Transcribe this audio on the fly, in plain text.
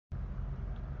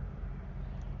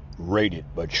Rated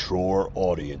mature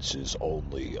audiences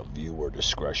only. Viewer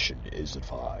discretion is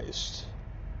advised.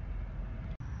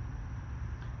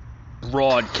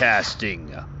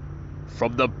 Broadcasting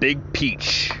from the Big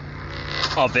Peach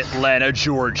of Atlanta,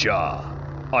 Georgia.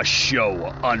 A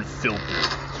show unfiltered,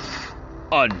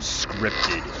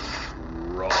 unscripted,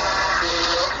 raw.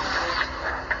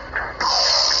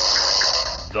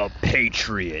 The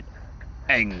Patriot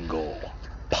Angle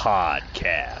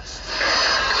Podcast.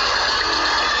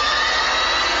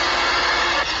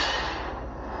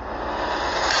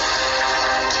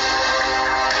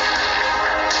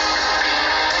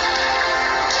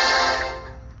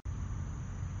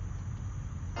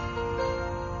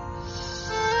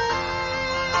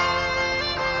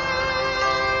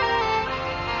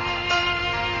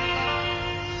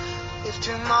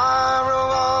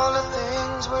 Tomorrow all the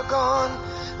things were gone.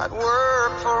 I'd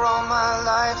work for all my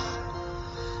life,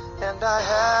 and I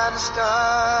had to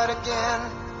start again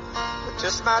with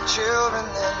just my children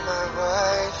and my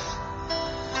wife.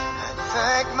 I'd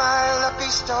thank my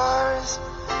lucky stars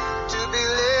to be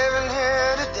living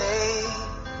here today,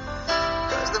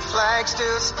 'cause the flag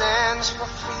still stands for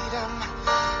freedom,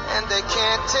 and they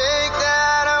can't take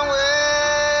that away.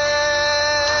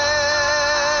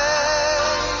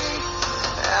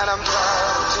 I'm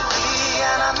proud to be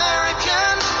an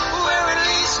American, where at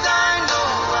least I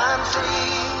know I'm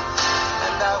free.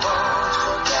 And I won't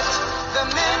forget the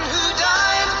men who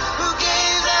died, who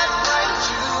gave that right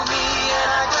to me. And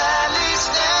I gladly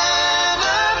stand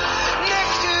up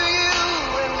next to you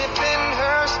and defend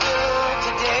her still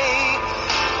today.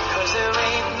 'Cause there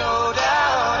ain't no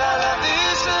doubt I love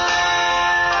this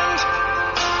land.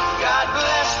 God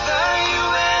bless the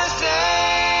USA.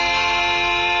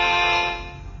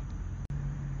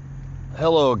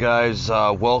 Hello, guys.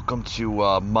 Welcome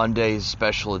to Monday's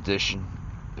special edition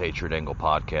Patriot Angle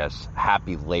Podcast.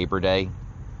 Happy Labor Day.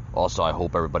 Also, I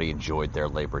hope everybody enjoyed their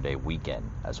Labor Day weekend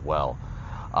as well.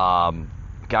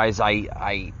 Guys,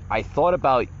 I thought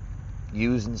about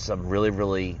using some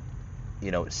really,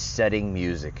 setting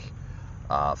music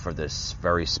for this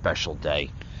very special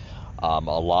day. A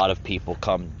lot of people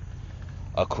come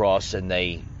across and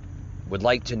they would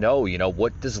like to know,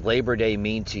 what does Labor Day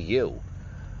mean to you?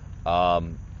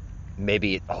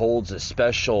 Maybe it holds a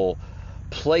special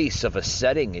place of a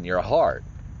setting in your heart.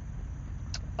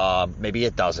 Maybe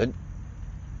it doesn't.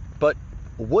 But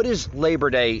what does Labor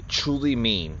Day truly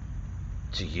mean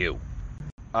to you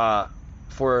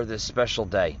for this special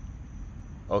day?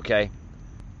 Okay?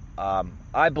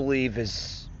 I believe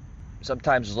is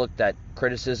sometimes looked at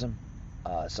criticism,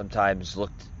 sometimes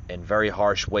looked in very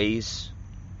harsh ways.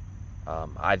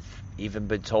 I've even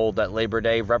been told that Labor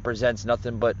Day represents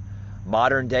nothing but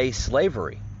modern day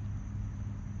slavery.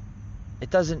 It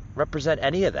doesn't represent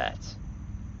any of that.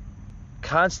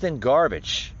 Constant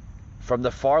garbage from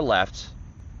the far left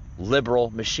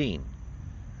liberal machine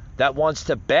that wants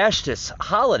to bash this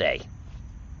holiday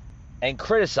and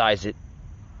criticize it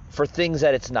for things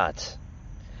that it's not.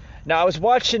 Now, I was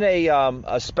watching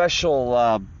a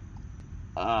special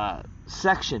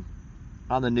section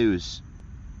on the news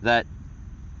that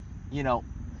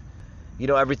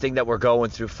everything that we're going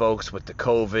through, folks, with the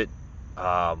COVID,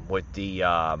 with the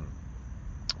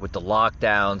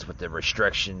lockdowns, with the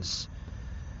restrictions.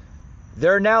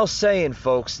 They're now saying,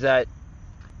 folks, that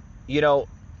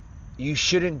you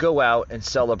shouldn't go out and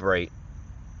celebrate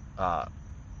the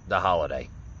holiday.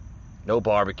 No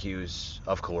barbecues,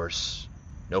 of course.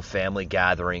 No family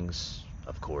gatherings,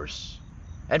 of course.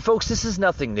 And folks, this is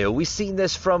nothing new. We've seen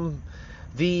this from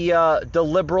the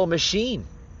liberal machine.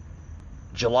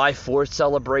 July 4th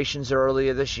celebrations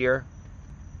earlier this year.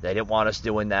 They didn't want us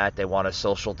doing that. They want us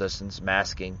social distance,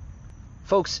 masking.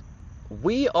 Folks,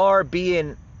 we are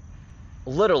being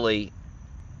literally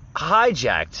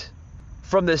hijacked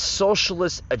from this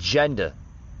socialist agenda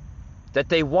that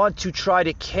they want to try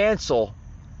to cancel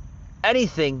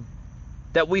anything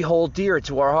that we hold dear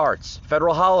to our hearts.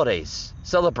 Federal holidays,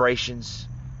 celebrations,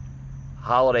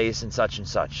 holidays, and such and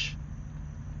such.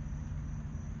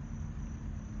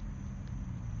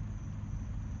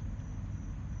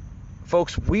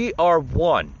 Folks, we are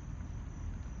one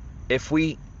if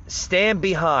we stand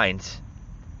behind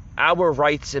our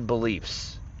rights and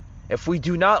beliefs. If we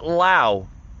do not allow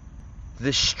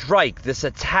this strike, this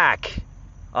attack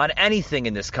on anything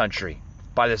in this country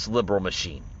by this liberal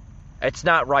machine. It's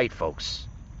not right, folks.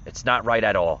 It's not right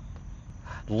at all.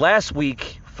 Last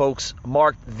week, folks,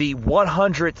 marked the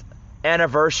 100th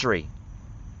anniversary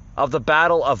of the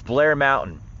Battle of Blair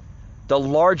Mountain, the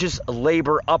largest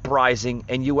labor uprising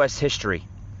in U.S. history.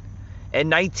 In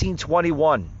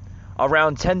 1921,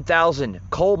 around 10,000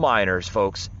 coal miners,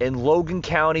 folks, in Logan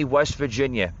County, West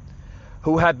Virginia,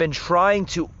 who have been trying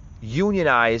to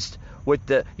unionize with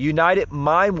the United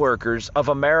Mine Workers of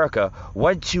America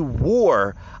went to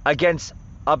war against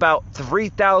about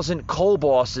 3,000 coal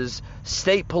bosses,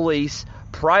 state police,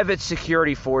 private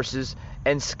security forces,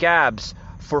 and scabs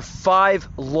for 5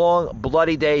 long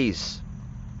bloody days.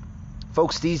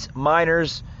 Folks, these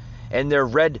miners and their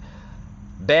red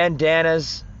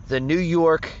bandanas, the New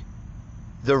York,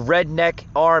 the Redneck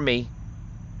Army,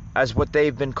 as what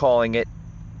they've been calling it,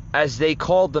 as they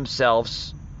called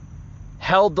themselves,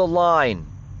 held the line,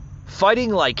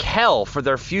 fighting like hell for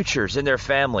their futures and their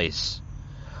families.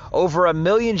 Over 1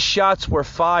 million shots were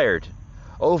fired.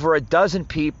 Over a dozen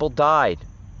people died.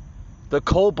 The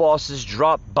coal bosses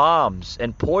dropped bombs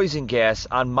and poison gas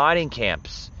on mining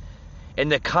camps,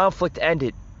 and the conflict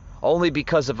ended only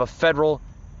because of a federal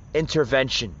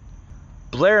intervention.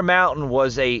 Blair Mountain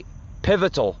was a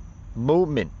pivotal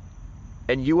movement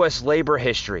in U.S. labor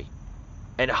history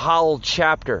and hallowed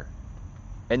chapter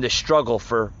in the struggle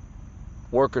for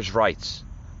workers' rights.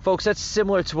 Folks, that's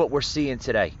similar to what we're seeing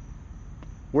today.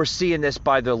 We're seeing this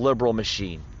by the liberal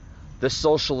machine, the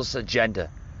socialist agenda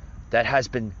that has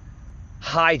been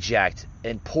hijacked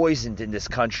and poisoned in this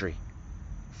country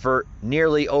for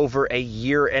nearly over a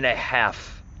year and a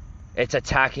half. It's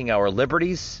attacking our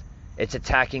liberties, it's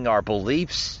attacking our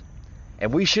beliefs,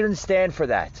 and we shouldn't stand for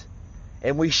that.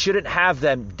 And we shouldn't have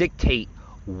them dictate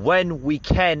when we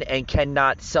can and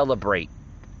cannot celebrate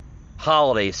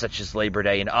holidays such as Labor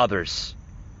Day and others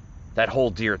that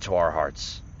hold dear to our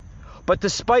hearts. But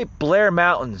despite Blair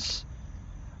Mountain's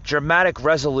dramatic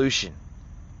resolution,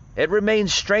 it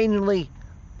remains strangely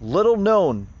little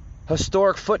known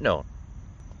historic footnote.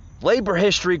 Labor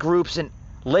history groups and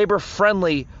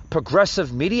labor-friendly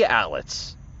progressive media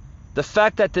outlets, the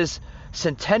fact that this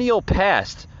centennial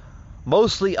passed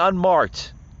mostly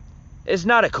unmarked is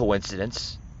not a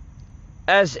coincidence.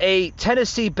 As a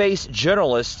Tennessee-based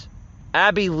journalist,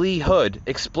 Abby Lee Hood,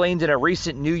 explained in a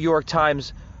recent New York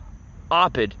Times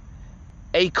op-ed,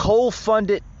 a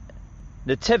coal-funded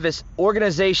nativist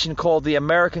organization called the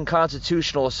American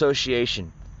Constitutional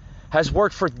Association has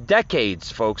worked for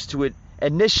decades, folks, to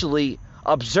initially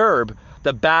observe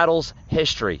the battle's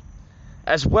history,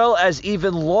 as well as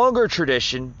even longer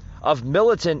tradition of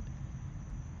militant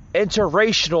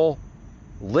interracial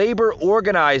labor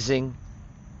organizing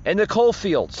in the coal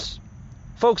fields.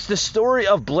 Folks, the story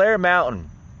of Blair Mountain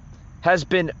has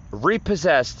been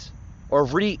repossessed or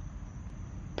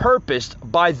repurposed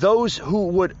by those who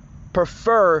would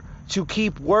prefer to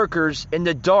keep workers in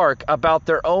the dark about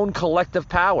their own collective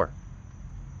power,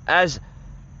 as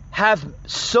have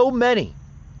so many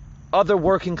other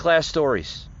working class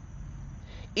stories.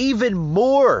 Even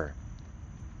more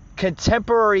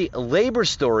contemporary labor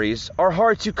stories are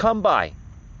hard to come by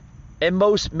in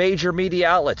most major media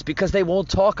outlets because they won't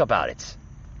talk about it.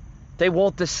 They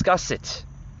won't discuss it.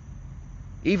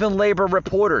 Even labor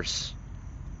reporters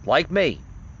like me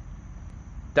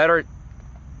that are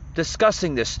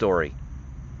discussing this story,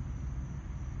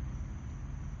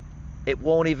 it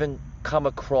won't even come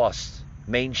across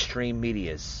mainstream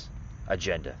media's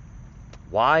agenda.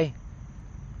 Why?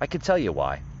 I can tell you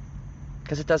why.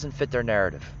 Because it doesn't fit their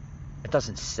narrative. It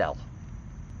doesn't sell.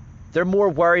 They're more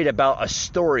worried about a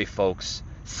story, folks,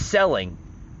 selling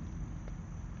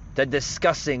than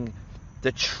discussing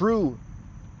the true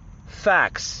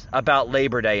facts about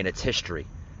Labor Day and its history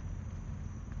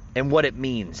and what it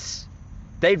means.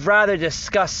 They'd rather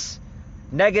discuss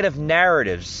negative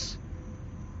narratives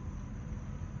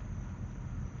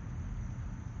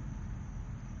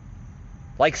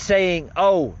like saying,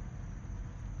 oh,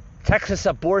 Texas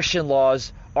abortion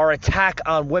laws are an attack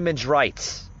on women's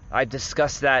rights. I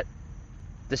discussed that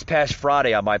this past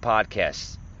Friday on my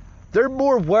podcast. They're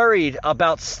more worried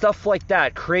about stuff like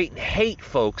that, creating hate,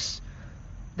 folks,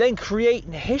 than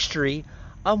creating history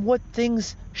on what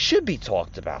things should be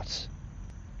talked about.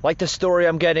 Like the story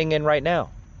I'm getting in right now.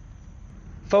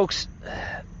 Folks,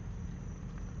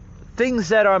 things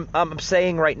that I'm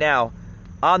saying right now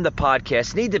on the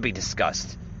podcast need to be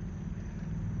discussed.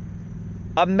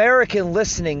 American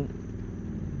listening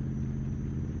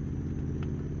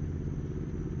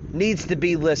needs to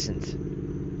be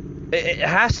listened. It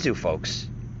has to, folks.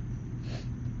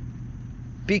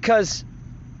 Because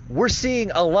we're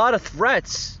seeing a lot of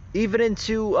threats even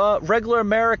into regular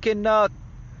American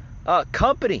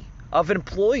company of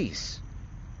employees.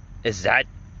 Is that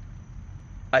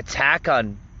attack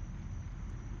on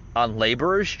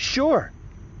laborers? Sure.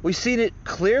 We've seen it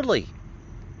clearly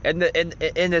in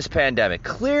this pandemic.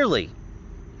 Clearly.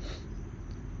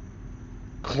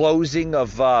 Closing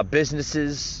of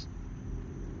businesses.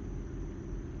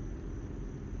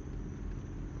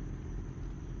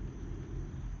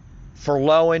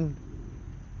 furloughing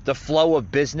the flow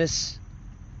of business.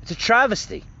 It's a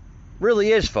travesty.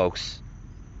 Really is, folks.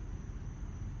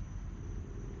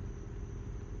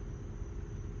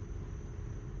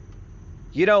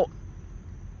 You know,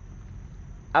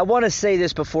 I want to say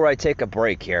this before I take a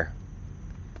break here.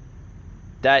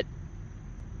 That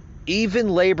even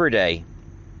Labor Day,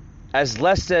 as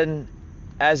an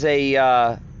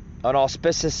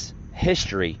auspicious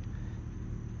history,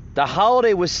 the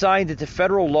holiday was signed into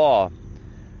federal law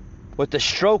with the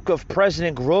stroke of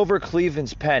President Grover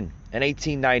Cleveland's pen in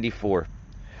 1894.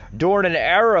 During an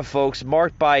era, folks,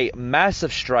 marked by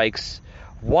massive strikes,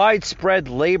 widespread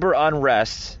labor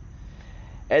unrest,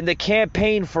 and the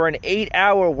campaign for an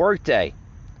 8-hour workday.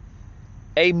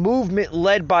 A movement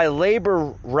led by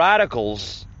labor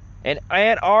radicals and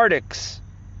anarchists,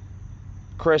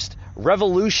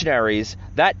 revolutionaries.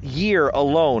 That year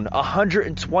alone,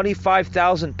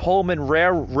 125,000 Pullman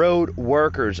Railroad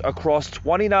workers across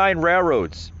 29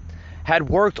 railroads had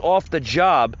worked off the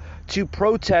job to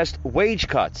protest wage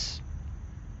cuts.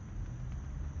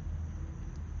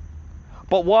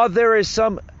 But while there is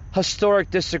some historic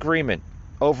disagreement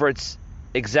over its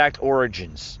exact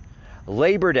origins,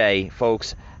 Labor Day,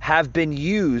 folks, have been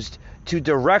used to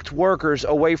direct workers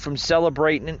away from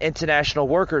celebrating International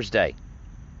Workers' Day,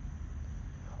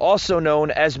 also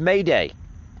known as May Day.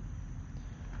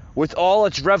 With all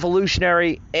its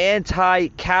revolutionary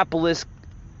anti-capitalist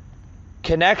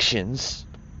connections,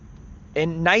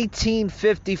 in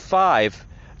 1955,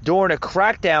 during a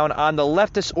crackdown on the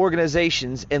leftist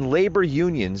organizations and labor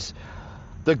unions,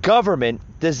 the government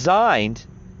designed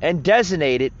and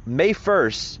designated May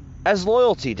 1st as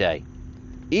Loyalty Day.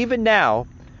 Even now,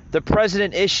 the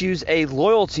president issues a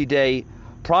Loyalty Day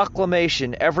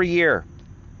proclamation every year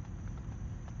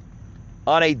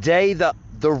on a day the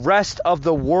rest of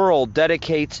the world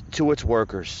dedicates to its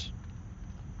workers.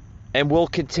 And will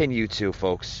continue to,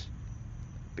 folks.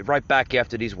 Be right back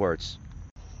after these words.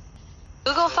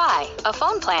 Google Fi, a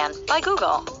phone plan by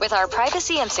Google. With our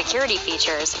privacy and security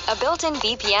features, a built-in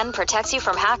VPN protects you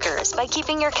from hackers by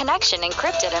keeping your connection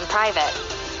encrypted and private.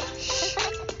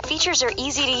 Features are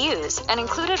easy to use and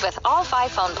included with all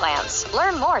 5 phone plans.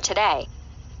 Learn more today.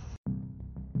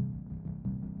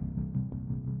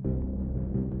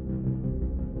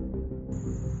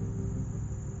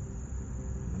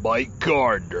 Mike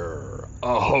Gardner,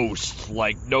 a host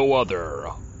like no other,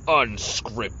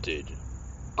 unscripted,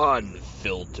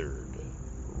 unfiltered,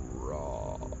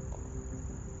 raw.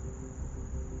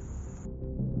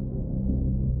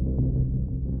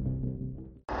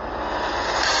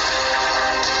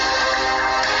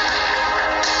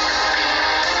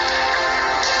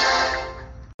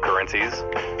 Currencies.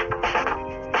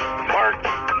 Mark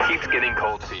keeps getting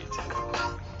cold feet.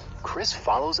 Chris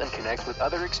follows and connects with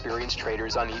other experienced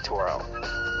traders on eToro.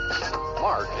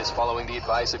 Mark is following the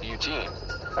advice of Eugene,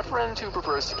 a friend who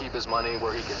prefers to keep his money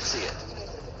where he can see it.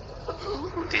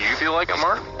 Do you feel like it,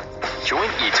 Mark? Join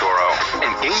eToro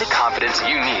and gain the confidence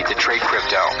you need to trade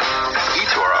crypto.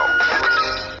 eToro.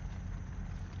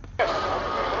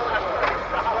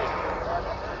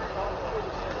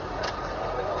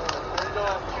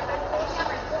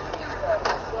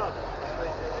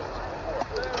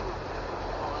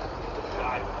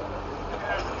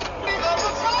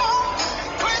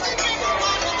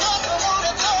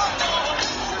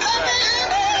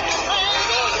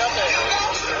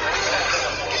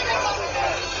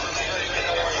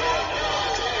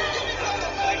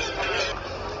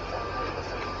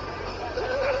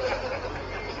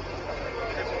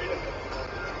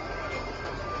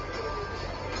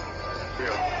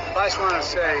 I just want to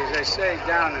say, they say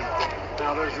down in,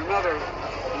 now there's another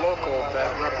local that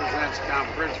represents down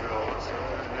Bridgeville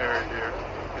there here.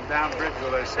 And down Bridgeville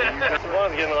they say you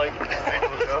One's getting like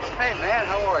hey man,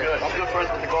 how are you? I'm good friends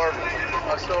with the Gardner.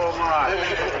 So am I.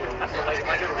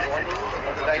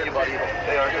 Thank you, buddy.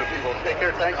 They are good people. Take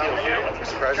care, thank you.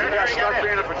 Mr. President. You got stuck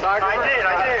being a photographer?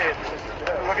 I did.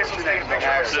 We'll get some taking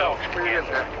pictures. So,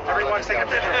 everyone's taking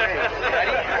pictures of me.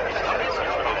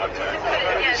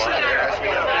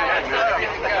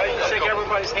 Shake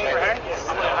everybody's hand for hand.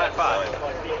 I'm gonna high five.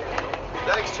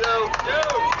 Thanks, Joe.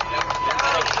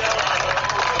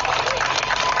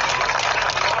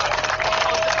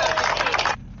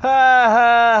 Ha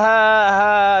ha ha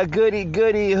ha! Goody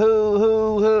goody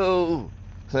hoo.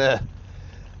 Yeah,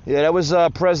 that was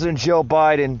President Joe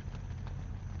Biden.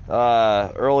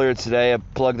 Earlier today, I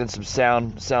plugged in some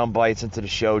sound bites into the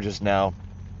show just now.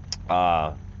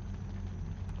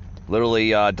 Literally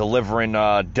delivering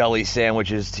deli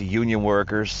sandwiches to union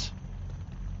workers.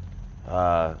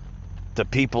 The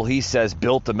people he says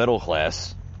built the middle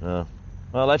class. Well,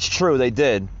 that's true, they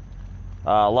did.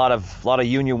 A lot of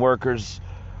union workers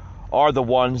are the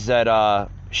ones that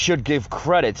should give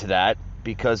credit to that,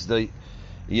 because the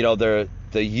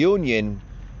union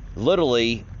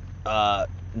literally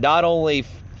not only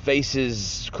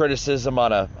faces criticism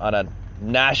on a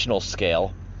national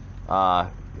scale,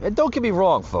 and don't get me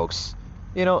wrong, folks,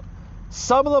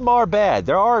 some of them are bad.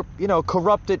 There are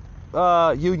corrupted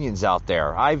unions out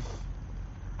there. I've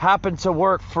happened to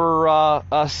work for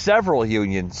several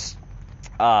unions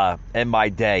in my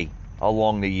day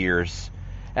along the years,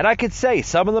 and I could say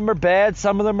some of them are bad,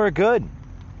 some of them are good.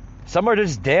 Some are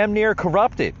just damn near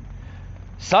corrupted.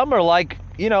 Some are like,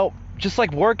 just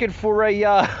like working for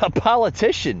a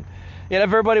politician.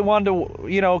 Everybody wanted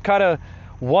to, kind of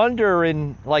wonder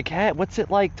and like, hey, what's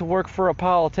it like to work for a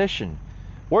politician?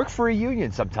 Work for a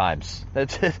union sometimes.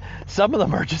 Some of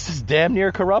them are just as damn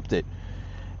near corrupted.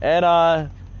 And,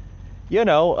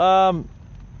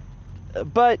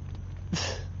 but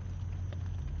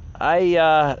I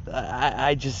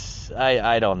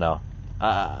don't know.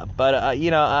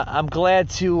 I'm glad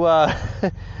to,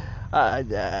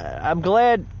 I'm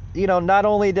glad, not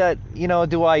only that,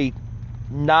 do I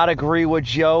not agree with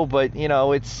Joe, but,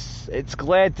 it's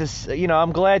glad to,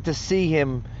 I'm glad to see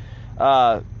him,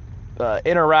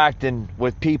 interacting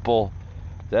with people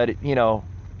that,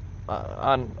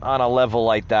 on a level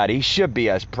like that. He should be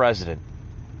as president.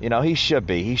 He should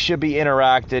be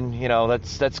interacting.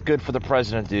 That's good for the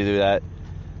president to do that.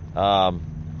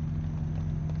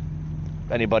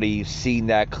 Anybody seen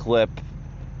that clip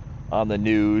on the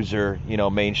news or,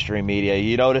 mainstream media,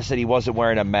 you notice that he wasn't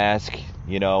wearing a mask,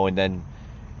 and then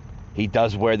he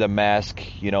does wear the mask,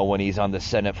 when he's on the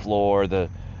Senate floor, the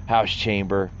House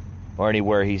chamber, or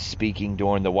anywhere he's speaking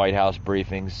during the White House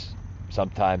briefings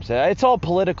sometimes. It's all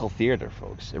political theater,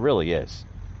 folks. It really is.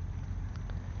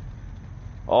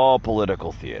 All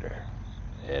political theater.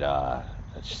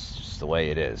 That's just the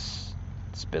way it is.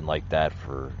 It's been like that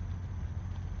for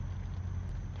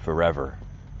forever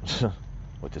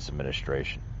with this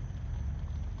administration.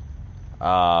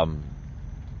 Got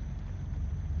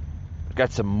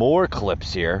some more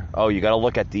clips here. Oh, you got to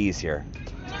look at these here.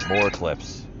 More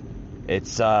clips.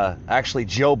 It's actually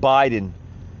Joe Biden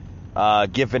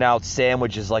giving out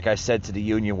sandwiches, like I said, to the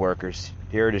union workers.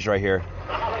 Here it is right here.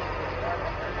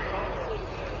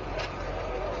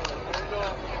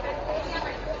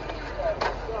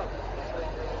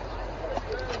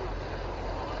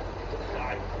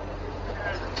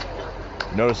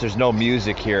 Notice there's no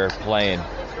music here playing.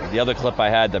 The other clip I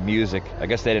had the music. I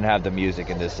guess they didn't have the music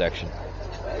in this section.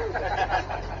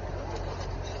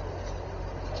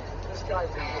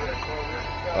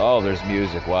 Oh, there's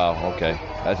music. Wow, okay.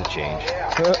 That's a change.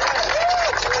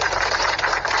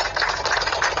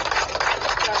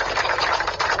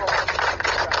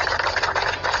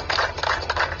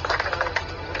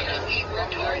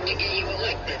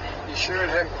 You sure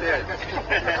as heck did.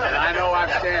 And I know I'm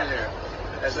standing here.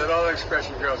 As that old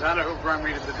expression goes, I know who brought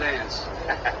me to the dance.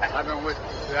 I've been with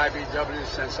the IBW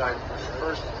since I was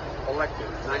first elected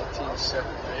in 1970.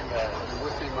 I've been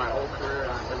with me my whole career,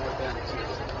 and I've been with them too.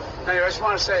 Anyway, I just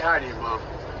want to say hi to you, Mom.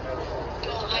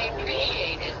 Well, I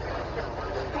appreciate it.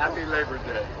 Happy Labor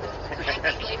Day.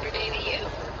 Happy Labor Day to you.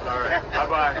 All right,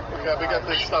 bye-bye. We got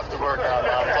big stuff to work on.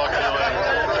 I'll talk to you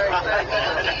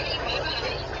later.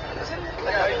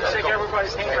 Shake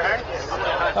everybody's hand for her.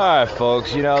 All right,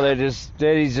 folks.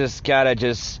 He's just kind of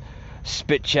just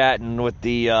spit chatting with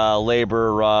the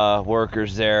labor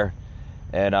workers there.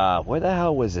 And where the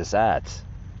hell was this at?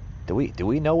 Do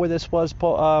we know where this was,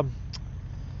 Paul?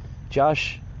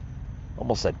 Josh?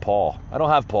 Almost said Paul. I don't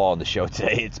have Paul on the show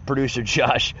today. It's producer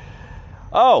Josh.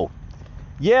 Oh,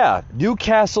 yeah,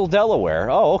 Newcastle, Delaware.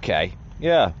 Oh, okay.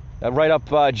 Yeah, right up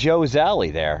Joe's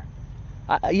alley there.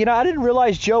 I didn't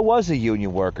realize Joe was a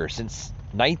union worker since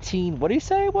what did he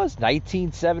say it was?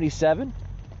 1977?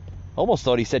 Almost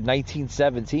thought he said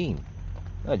 1917.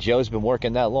 Joe's been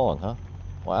working that long, huh?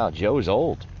 Wow, Joe's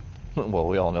old. Well,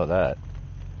 we all know that.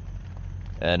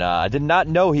 And I did not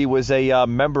know he was a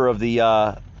member of the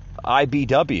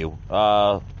IBW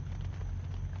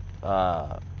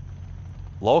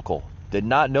local. Did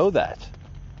not know that.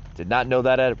 Did not know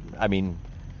that.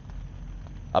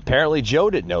 Apparently Joe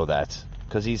didn't know that,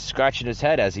 because he's scratching his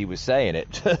head as he was saying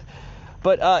it.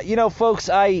 But, folks,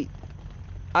 I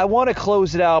want to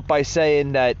close it out by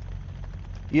saying that,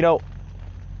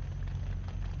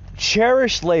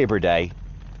 cherish Labor Day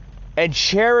and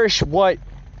cherish what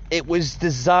it was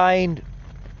designed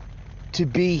to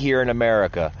be here in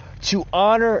America, to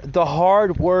honor the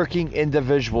hard-working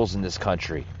individuals in this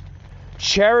country.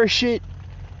 Cherish it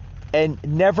and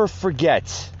never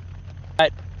forget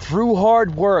that through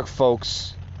hard work,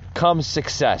 folks, comes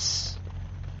success.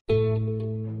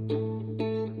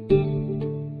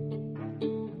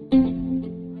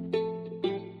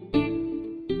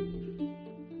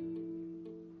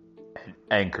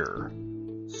 Anchor,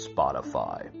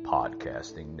 Spotify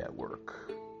Podcasting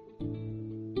Network.